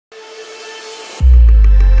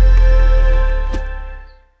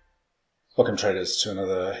Welcome traders to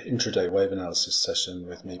another intraday wave analysis session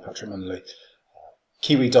with me, Patrick Munley.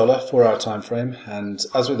 Kiwi dollar 4-hour time frame, and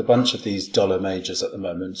as with a bunch of these dollar majors at the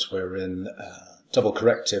moment, we're in double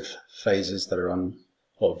corrective phases that are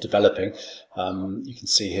developing. You can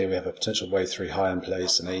see here we have a potential wave 3 high in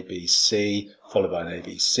place, an ABC, followed by an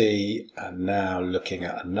ABC, and now looking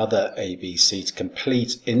at another ABC to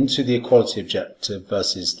complete into the equality objective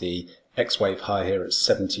versus the X wave high here at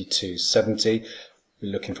 72.70.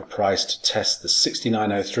 We're looking for price to test the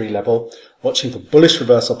 69.03 level, watching for bullish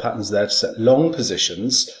reversal patterns there to set long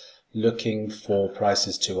positions, looking for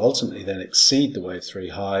prices to ultimately then exceed the wave 3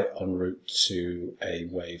 high en route to a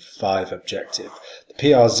wave 5 objective. The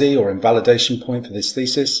PRZ or invalidation point for this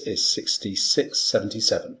thesis is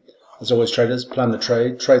 66.77. As always traders, plan the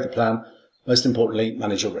trade the plan, most importantly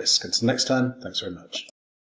manage your risk. Until next time, thanks very much.